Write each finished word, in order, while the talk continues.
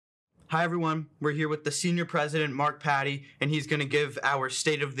Hi, everyone. We're here with the senior president, Marc Patti, and he's going to give our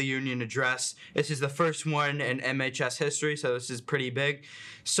State of the Union address. This is the first one in MHS history, so this is pretty big.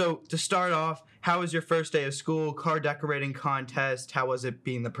 So to start off, how was your first day of school, car decorating contest? How was it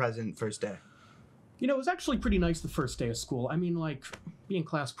being the president first day? You know, it was actually pretty nice the first day of school. I mean, like, being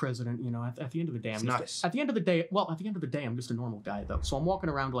class president, you know, at the end of the day, at the end of the day, I'm just a normal guy, though. So I'm walking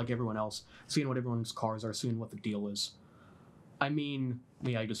around like everyone else, seeing what everyone's cars are, seeing what the deal is. I mean,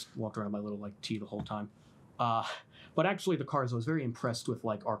 me, I just walked around my little, like, T the whole time. But actually, the cars, I was very impressed with,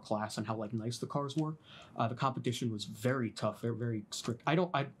 like, our class and how, like, nice the cars were. The competition was very tough. They're very strict.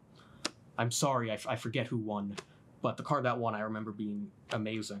 I'm sorry, I forget who won. But the car that won, I remember being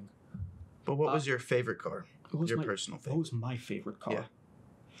amazing. But what was your favorite car? Your personal favorite? What was my favorite car? Yeah.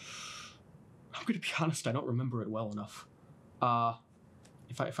 I'm going to be honest, I don't remember it well enough.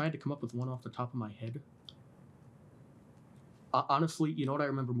 If I had to come up with one off the top of my head... honestly, you know what I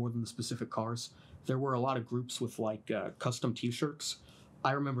remember more than the specific cars? There were a lot of groups with, like, custom T-shirts.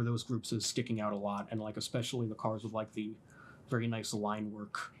 I remember those groups as sticking out a lot, and, like, especially the cars with, like, the very nice line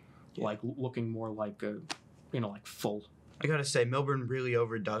work, like, looking more like, like, full. I gotta say, Milburn really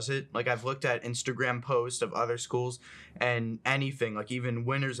overdoes it. Like, I've looked at Instagram posts of other schools, and anything, like, even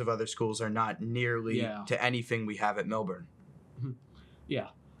winners of other schools are not nearly to anything we have at Milburn. Mm-hmm. Yeah.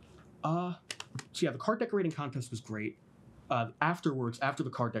 So, yeah, the car decorating contest was great. Afterwards, after the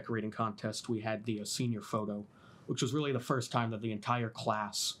car decorating contest, we had the senior photo, which was really the first time that the entire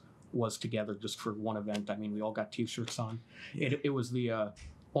class was together just for one event. I mean, we all got T-shirts on. Yeah. It was the,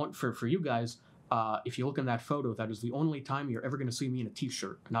 for you guys, if you look in that photo, that is the only time you're ever going to see me in a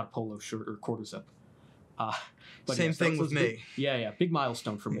T-shirt, not a polo shirt or quarter zip. But Same thing with me. Big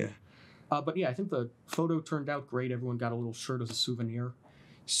milestone for me. But yeah, I think the photo turned out great. Everyone got a little shirt as a souvenir.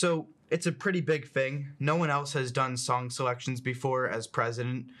 So it's a pretty big thing. No one else has done song selections before as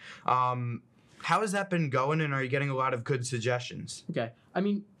president. How has that been going, and are you getting a lot of good suggestions? Okay. I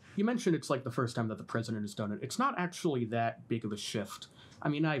mean, you mentioned it's like the first time that the president has done it. It's not actually that big of a shift. I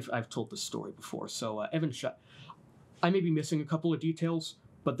mean, I've told this story before. So I may be missing a couple of details,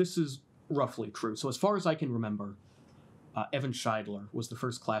 but this is roughly true. So as far as I can remember, Evan Scheidler was the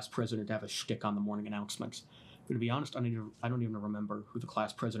first class president to have a shtick on the morning announcements. To be honest, I don't even remember who the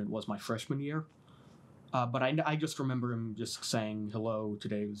class president was my freshman year. But I just remember him just saying, hello,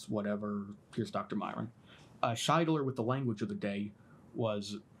 today's whatever, here's Dr. Myron. Scheidler with the language of the day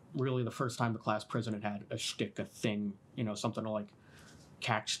was really the first time the class president had a shtick, a thing, something to like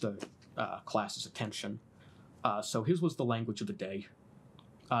catch the class's attention. So his was the language of the day.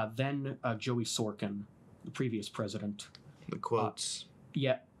 Then Joey Sorkin, the previous president. The quotes.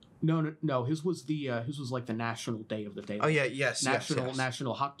 No. His was like the national day of the day. Oh yeah, yes.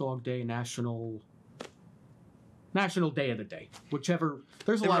 National Hot Dog Day, National Day of the Day. Whichever.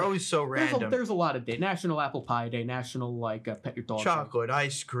 They were always so random. There's a lot of days. National Apple Pie Day, National Pet Your Dog. Chocolate Day.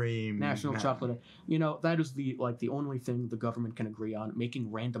 Ice cream. National Chocolate Day. That is the only thing the government can agree on: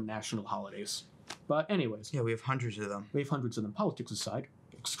 making random national holidays. But anyways. Yeah, we have hundreds of them. Politics aside,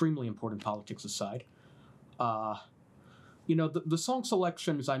 extremely important politics aside. The song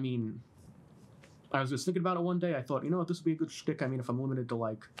selections, I mean, I was just thinking about it one day. I thought, this would be a good shtick. I mean, if I'm limited to,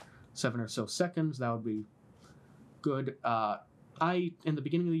 like, 7 or so seconds, that would be good. In the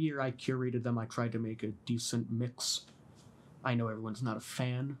beginning of the year, I curated them. I tried to make a decent mix. I know everyone's not a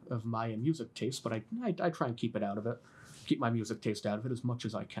fan of my music taste, but I try and keep my music taste out of it as much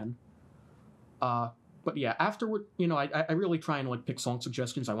as I can. But yeah, afterward, I really try and, like, pick song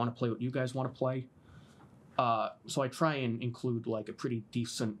suggestions. I want to play what you guys want to play. So I try and include, like, a pretty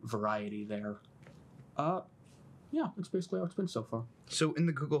decent variety there. Yeah, that's basically how it's been so far. So in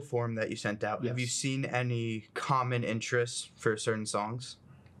the Google form that you sent out, have you seen any common interests for certain songs?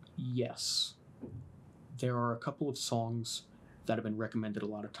 Yes. There are a couple of songs that have been recommended a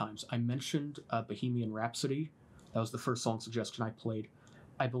lot of times. I mentioned Bohemian Rhapsody. That was the first song suggestion I played.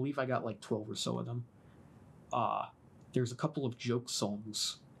 I believe I got, like, 12 or so of them. There's a couple of joke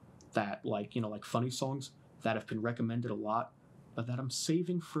songs that, like, like funny songs that have been recommended a lot, but that I'm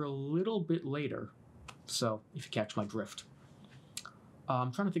saving for a little bit later. So, if you catch my drift.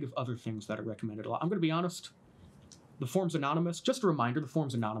 I'm trying to think of other things that are recommended a lot. I'm going to be honest. The form's anonymous. Just a reminder, the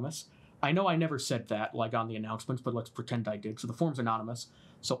form's anonymous. I know I never said that, like, on the announcements, but let's pretend I did. So the form's anonymous.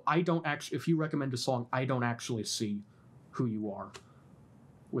 So I don't actually, if you recommend a song, I don't actually see who you are.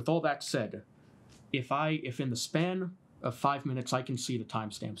 With all that said, if in the span of 5 minutes, I can see the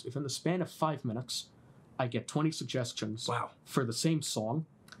timestamps. If in the span of 5 minutes, I get 20 suggestions for the same song,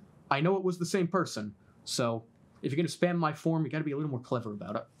 I know it was the same person. So if you're going to spam my form, you got to be a little more clever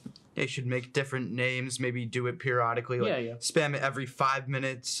about it. They should make different names, maybe do it periodically, like Yeah. spam it every 5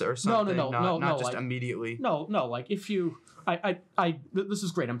 minutes or something. No, Not just like, immediately. No, like if you, this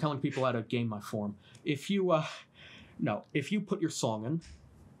is great. I'm telling people how to game my form. If you, if you put your song in,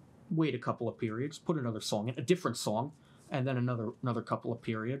 wait a couple of periods, put another song in, a different song, and then another couple of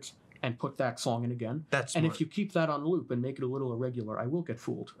periods, and put that song in again. That's and smart. if you keep that on loop and make it a little irregular, I will get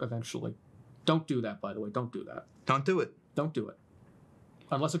fooled eventually. Don't do that, by the way. Don't do that. Don't do it. Don't do it.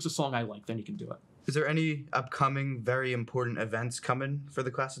 Unless it's a song I like, then you can do it. Is there any upcoming very important events coming for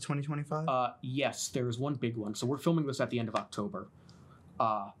the class of 2025? Yes, there is one big one. So we're filming this at the end of October.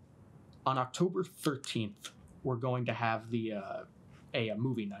 On October 13th, we're going to have a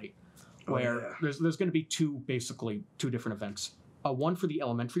movie night where there's going to be two different events. One for the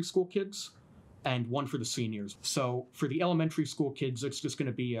elementary school kids and one for the seniors. So for the elementary school kids, it's just going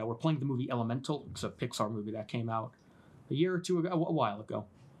to be, we're playing the movie Elemental. It's a Pixar movie that came out a year or two ago, a while ago.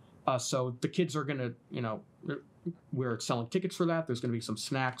 So the kids are going to, we're selling tickets for that. There's going to be some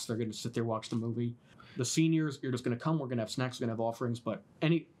snacks. They're going to sit there, watch the movie. The seniors, you're just going to come. We're going to have snacks. We're going to have offerings, but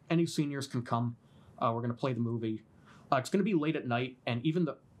any seniors can come. We're going to play the movie. It's going to be late at night, and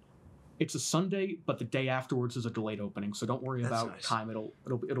it's a Sunday, but the day afterwards is a delayed opening, so don't worry about nice. Time.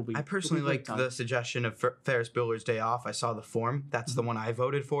 It'll be. I personally like the suggestion of Ferris Bueller's Day Off. I saw the form. That's the one I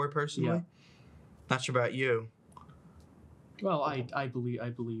voted for personally. Yeah. Not sure about you. Well, I believe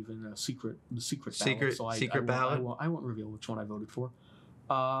in the secret ballot. Secret ballot. I won't reveal which one I voted for.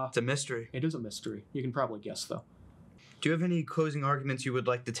 It's a mystery. It is a mystery. You can probably guess though. Do you have any closing arguments you would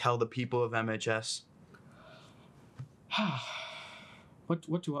like to tell the people of MHS?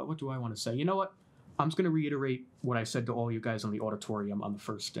 What do I want to say? You know what? I'm just going to reiterate what I said to all you guys in the auditorium on the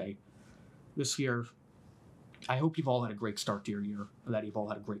first day. This year, I hope you've all had a great start to your year, that you've all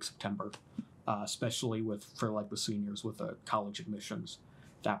had a great September, especially for the seniors with college admissions,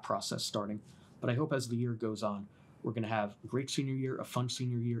 that process starting. But I hope as the year goes on, we're going to have a great senior year, a fun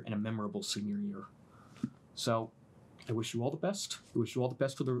senior year, and a memorable senior year. So I wish you all the best. I wish you all the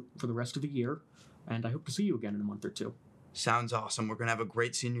best for the rest of the year, and I hope to see you again in a month or two. Sounds awesome. We're going to have a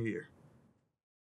great senior year.